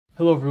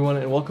Hello everyone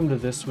and welcome to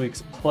this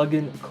week's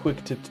plugin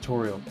QuickTip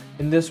tutorial.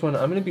 In this one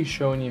I'm going to be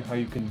showing you how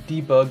you can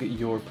debug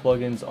your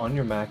plugins on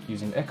your Mac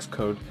using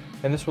XCode,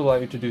 and this will allow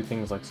you to do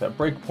things like set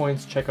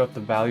breakpoints, check out the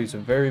values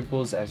of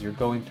variables as you're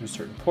going through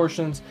certain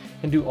portions,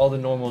 and do all the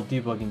normal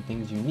debugging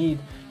things you need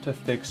to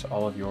fix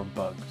all of your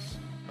bugs.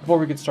 Before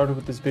we get started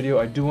with this video,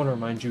 I do want to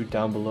remind you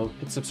down below,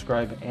 hit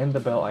subscribe and the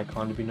bell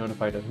icon to be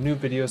notified of new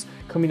videos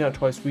coming out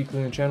twice weekly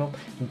on the channel,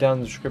 and down in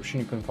the description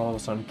you can follow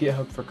us on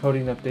GitHub for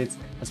coding updates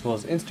as well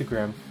as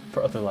Instagram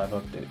for other live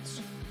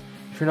updates.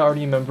 If you're not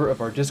already a member of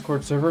our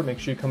Discord server, make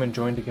sure you come and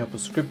join to help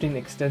with scripting,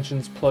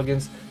 extensions,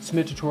 plugins,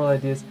 submit tutorial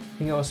ideas,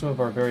 hang out with some of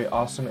our very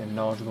awesome and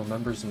knowledgeable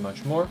members, and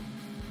much more.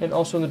 And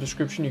also in the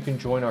description you can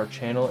join our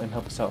channel and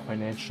help us out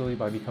financially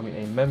by becoming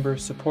a member,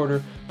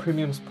 supporter,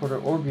 premium supporter,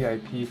 or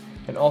VIP.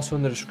 And also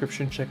in the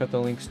description check out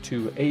the links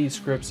to AE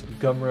Scripts,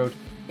 Gumroad,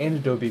 and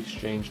Adobe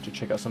Exchange to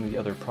check out some of the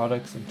other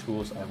products and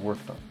tools I've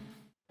worked on.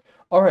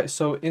 Alright,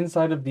 so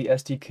inside of the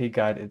SDK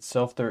guide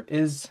itself there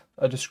is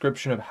a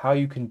description of how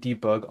you can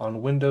debug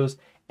on Windows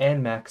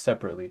and Mac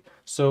separately.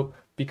 So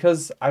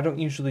because I don't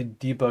usually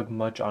debug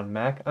much on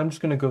Mac, I'm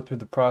just going to go through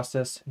the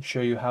process and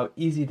show you how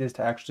easy it is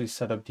to actually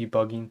set up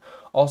debugging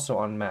also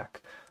on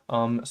Mac.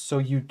 So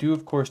you do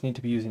of course need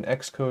to be using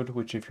XCode,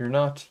 which if you're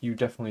not, you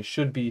definitely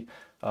should be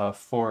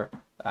for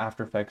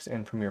After Effects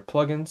and Premiere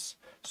plugins.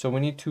 So we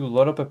need to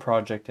load up a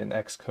project in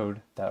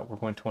XCode that we're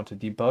going to want to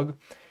debug.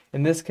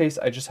 In this case,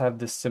 I just have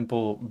this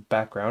simple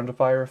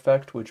backgroundifier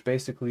effect, which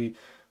basically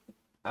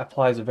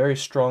applies a very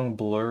strong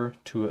blur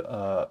to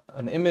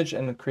an image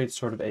and it creates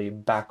sort of a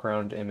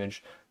background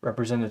image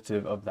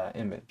representative of that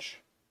image.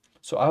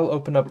 So I'll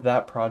open up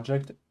that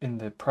project in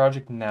the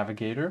project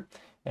navigator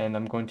and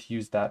I'm going to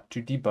use that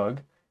to debug.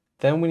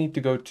 Then we need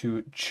to go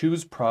to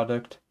choose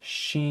product,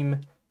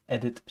 sheme,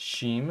 edit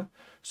sheme.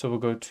 So we'll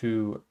go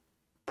to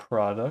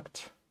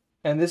product.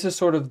 And this is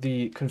sort of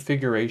the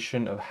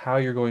configuration of how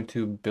you're going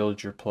to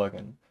build your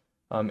plugin.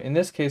 In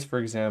this case, for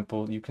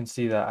example, you can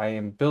see that I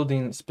am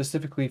building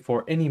specifically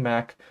for any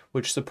Mac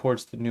which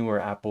supports the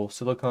newer Apple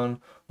Silicon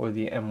or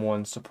the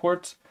M1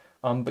 support.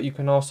 But you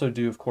can also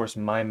do, of course,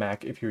 My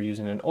Mac if you're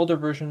using an older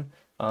version.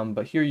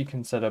 But here you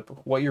can set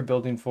up what you're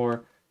building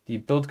for, the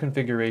build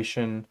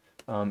configuration,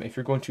 if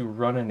you're going to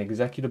run an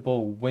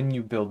executable when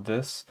you build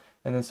this,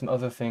 and then some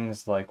other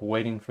things like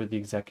waiting for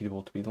the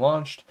executable to be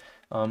launched.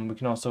 We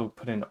can also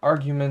put in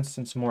arguments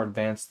and some more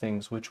advanced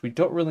things which we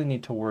don't really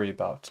need to worry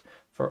about.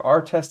 For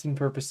our testing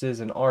purposes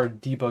and our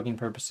debugging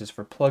purposes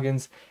for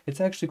plugins, it's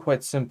actually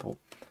quite simple.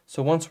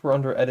 So once we're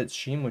under Edit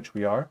Sheme, which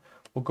we are,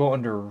 we'll go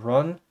under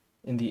Run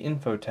in the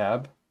Info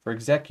tab for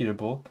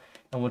executable,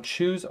 and we'll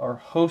choose our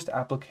host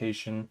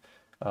application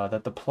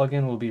that the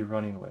plugin will be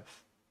running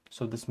with.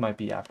 So this might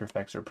be After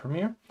Effects or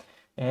Premiere,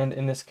 and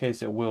in this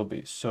case it will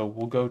be. So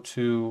we'll go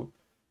to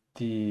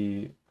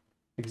the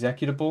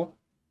executable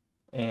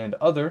and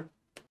other,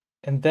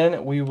 and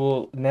then we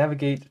will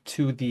navigate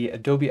to the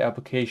Adobe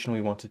application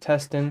we want to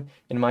test in.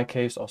 In my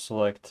case, I'll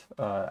select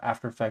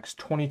After Effects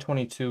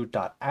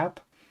 2022.app,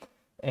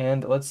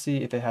 and let's see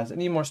if it has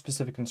any more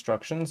specific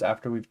instructions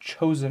after we've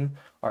chosen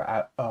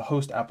our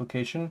host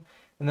application.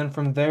 And then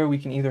from there we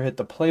can either hit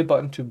the play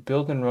button to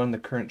build and run the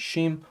current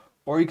sheme,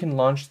 or you can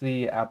launch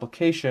the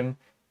application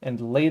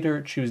and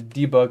later choose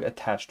debug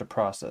attached to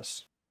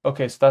process.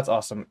 Okay, so that's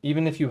awesome.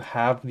 Even if you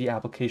have the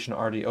application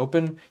already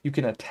open, you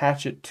can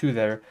attach it to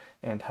there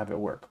and have it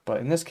work.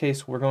 But in this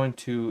case, we're going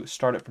to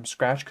start it from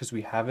scratch because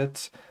we have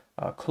it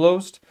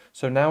closed.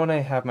 So now when I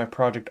have my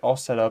project all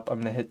set up,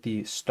 I'm going to hit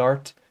the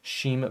Start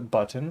Sheme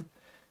button,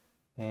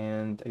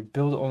 and a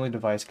build-only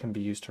device can be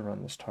used to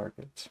run this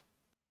target.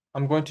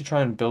 I'm going to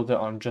try and build it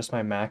on just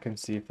my Mac and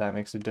see if that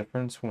makes a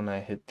difference when I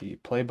hit the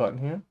play button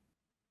here.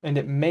 And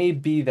it may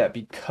be that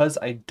because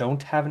I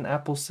don't have an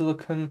Apple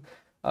Silicon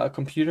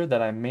computer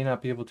that I may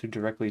not be able to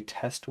directly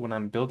test when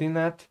I'm building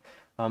that.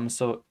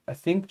 So I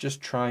think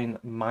just trying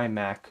My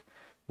Mac,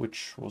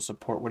 which will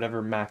support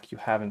whatever Mac you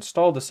have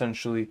installed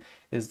essentially,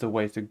 is the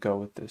way to go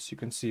with this. You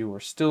can see we're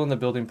still in the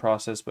building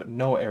process but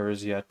no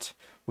errors yet,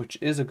 which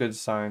is a good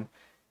sign.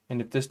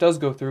 And if this does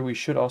go through, we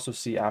should also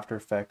see After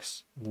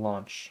Effects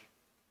launch.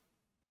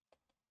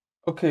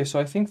 Okay, so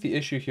I think the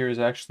issue here is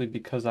actually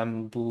because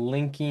I'm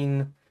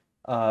linking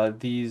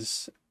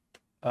these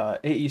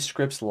AE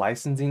Scripts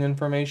licensing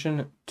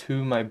information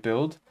to my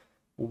build,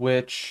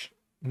 which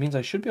means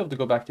I should be able to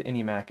go back to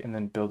any Mac and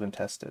then build and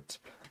test it.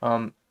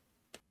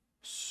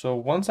 So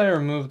once I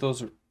remove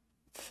those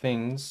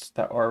things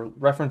that are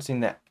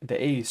referencing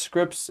the AE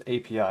Scripts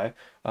API,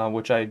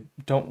 which I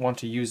don't want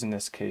to use in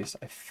this case,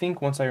 I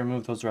think once I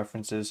remove those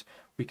references,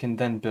 we can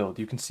then build.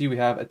 You can see we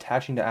have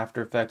attaching to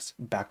After Effects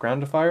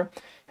backgroundifier,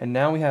 and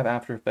now we have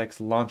After Effects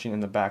launching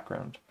in the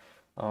background.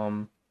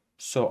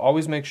 So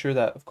always make sure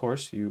that, of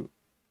course, you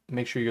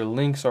make sure your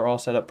links are all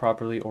set up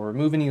properly, or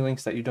remove any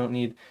links that you don't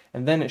need,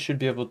 and then it should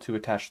be able to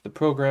attach to the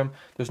program.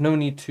 There's no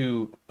need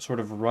to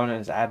sort of run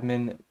as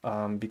admin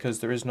because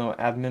there is no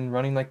admin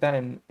running like that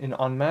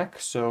on Mac,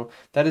 so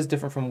that is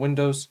different from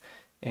Windows,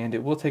 and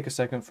it will take a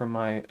second for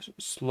my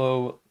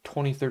slow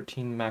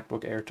 2013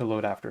 MacBook Air to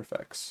load After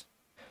Effects.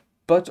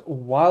 But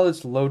while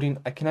it's loading,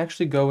 I can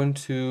actually go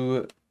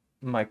into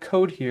my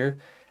code here,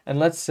 and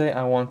let's say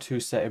I want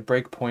to set a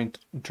breakpoint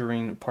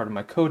during part of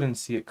my code and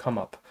see it come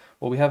up.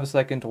 Well, we have a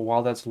second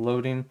while that's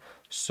loading,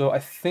 so I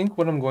think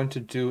what I'm going to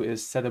do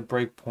is set a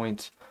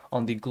breakpoint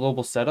on the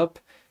global setup.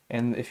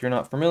 And if you're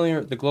not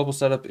familiar, the global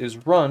setup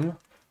is run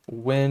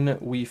when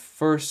we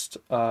first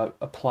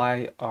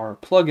apply our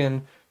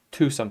plugin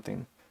to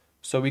something.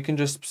 So we can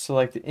just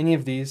select any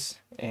of these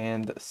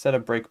and set a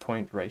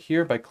breakpoint right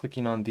here by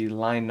clicking on the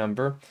line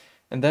number,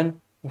 and then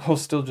we'll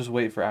still just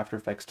wait for After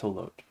Effects to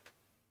load.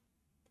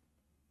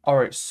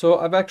 Alright, so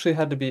I've actually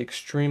had to be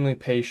extremely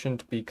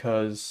patient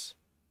because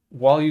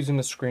while using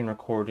the screen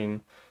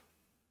recording,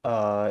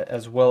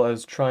 as well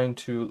as trying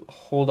to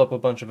hold up a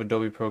bunch of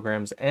Adobe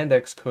programs and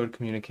Xcode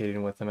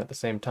communicating with them at the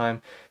same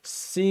time,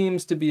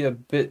 seems to be a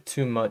bit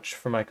too much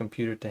for my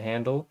computer to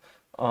handle.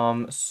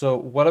 So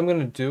what I'm going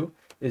to do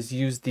is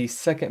use the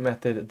second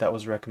method that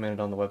was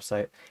recommended on the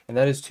website, and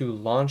that is to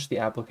launch the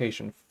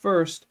application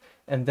first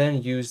and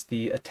then use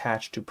the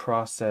attach to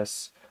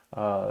process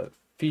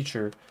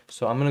feature.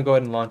 So I'm going to go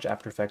ahead and launch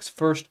After Effects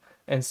first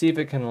and see if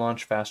it can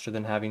launch faster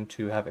than having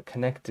to have it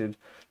connected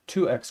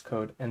to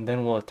Xcode, and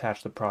then we'll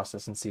attach the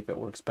process and see if it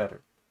works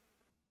better.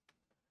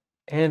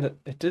 And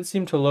it did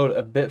seem to load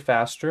a bit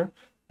faster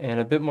and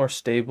a bit more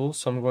stable,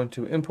 so I'm going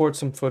to import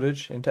some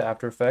footage into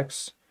After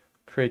Effects,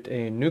 create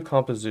a new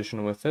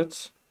composition with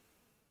it.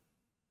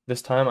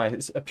 This time I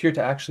appear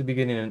to actually be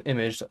getting an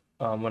image.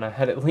 When I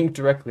had it linked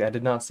directly, I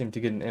did not seem to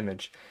get an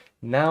image.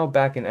 Now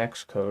back in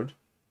Xcode,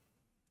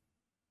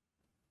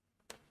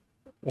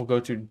 we'll go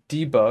to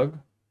Debug,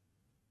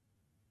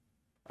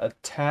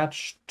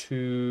 Attach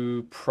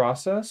to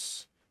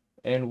Process,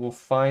 and we'll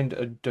find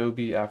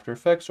Adobe After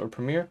Effects or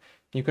Premiere.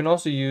 You can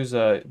also use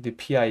the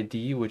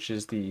PID, which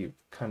is the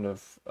kind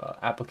of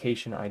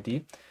application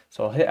ID.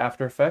 So I'll hit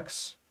After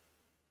Effects.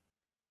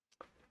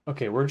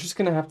 Okay, we're just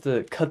gonna have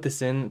to cut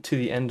this in to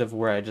the end of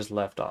where I just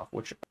left off,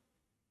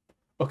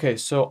 Okay,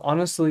 so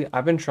honestly,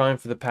 I've been trying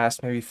for the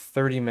past maybe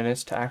 30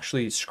 minutes to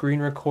actually screen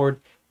record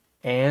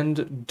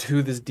and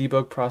do this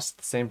debug process at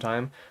the same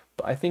time,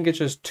 but I think it's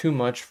just too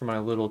much for my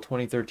little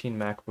 2013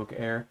 MacBook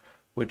Air,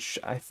 which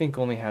I think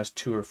only has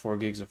 2 or 4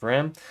 gigs of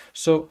RAM.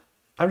 So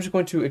I'm just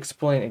going to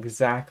explain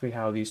exactly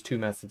how these two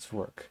methods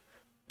work.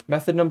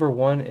 Method number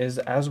 1 is,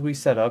 as we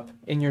set up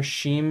in your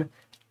Sheme,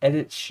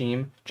 edit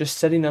Sheme, just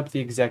setting up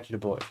the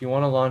executable. If you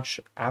want to launch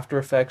After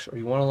Effects or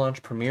you want to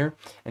launch Premiere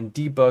and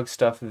debug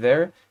stuff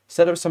there,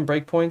 set up some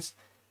breakpoints,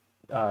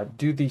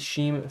 do the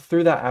Sheme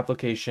through that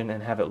application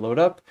and have it load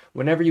up.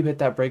 Whenever you hit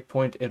that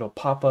breakpoint, it'll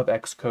pop up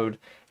Xcode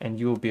and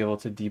you will be able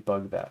to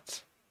debug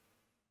that.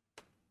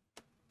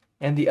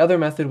 And the other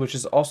method, which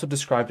is also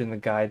described in the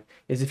guide,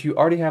 is if you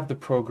already have the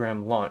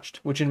program launched,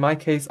 which in my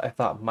case I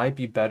thought might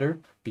be better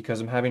because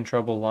I'm having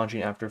trouble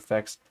launching After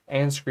Effects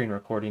and screen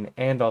recording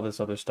and all this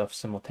other stuff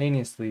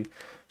simultaneously.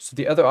 So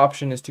the other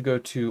option is to go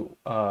to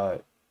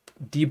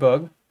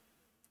Debug,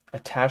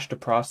 Attach to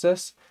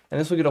Process, and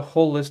this will get a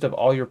whole list of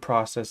all your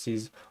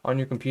processes on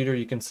your computer.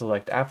 You can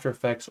select After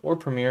Effects or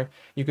Premiere.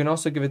 You can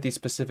also give it the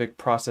specific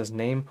process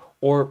name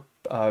or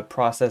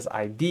process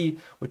ID,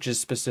 which is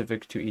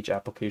specific to each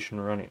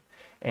application running.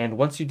 And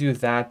once you do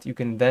that, you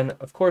can then,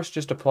 of course,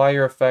 just apply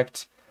your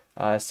effect,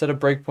 set a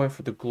breakpoint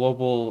for the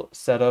global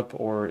setup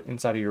or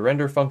inside of your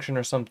render function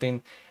or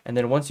something. And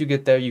then once you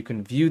get there, you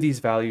can view these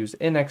values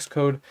in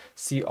Xcode,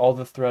 see all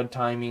the thread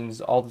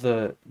timings, all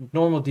the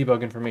normal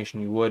debug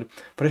information you would.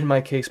 But in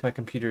my case, my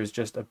computer is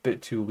just a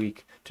bit too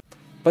weak.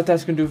 But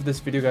that's going to do it for this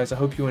video, guys. I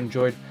hope you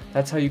enjoyed.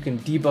 That's how you can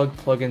debug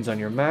plugins on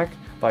your Mac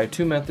via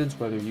two methods,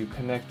 whether you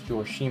connect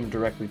your Sheme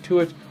directly to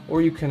it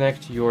or you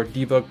connect your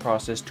debug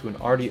process to an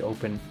already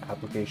open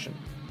application.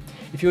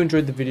 If you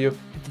enjoyed the video,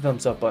 hit the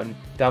thumbs up button.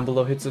 Down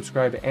below, hit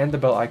subscribe and the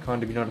bell icon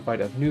to be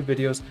notified of new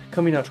videos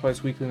coming out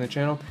twice weekly in the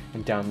channel.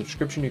 And down in the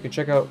description, you can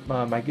check out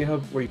my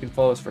GitHub, where you can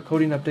follow us for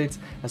coding updates,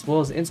 as well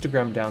as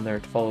Instagram down there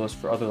to follow us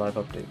for other live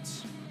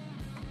updates.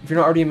 If you're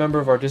not already a member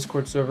of our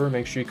Discord server,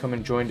 make sure you come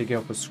and join to get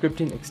help with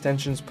scripting,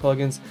 extensions,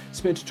 plugins,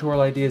 submit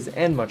tutorial ideas,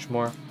 and much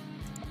more.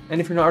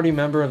 And if you're not already a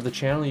member of the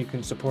channel, you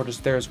can support us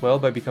there as well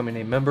by becoming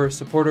a member,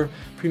 supporter,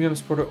 premium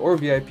supporter, or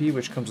VIP,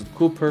 which comes with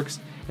cool perks.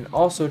 And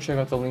also check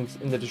out the links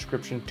in the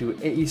description to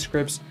AE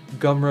Scripts,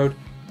 Gumroad,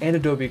 and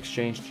Adobe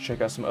Exchange to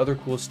check out some other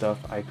cool stuff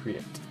I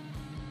create.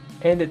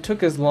 And it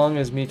took as long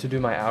as me to do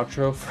my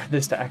outro for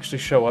this to actually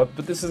show up,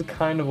 but this is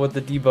kind of what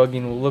the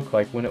debugging will look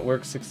like when it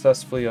works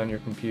successfully on your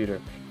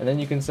computer. And then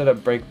you can set up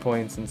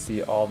breakpoints and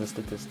see all the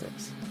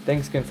statistics.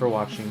 Thanks again for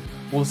watching.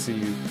 We'll see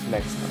you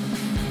next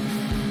time.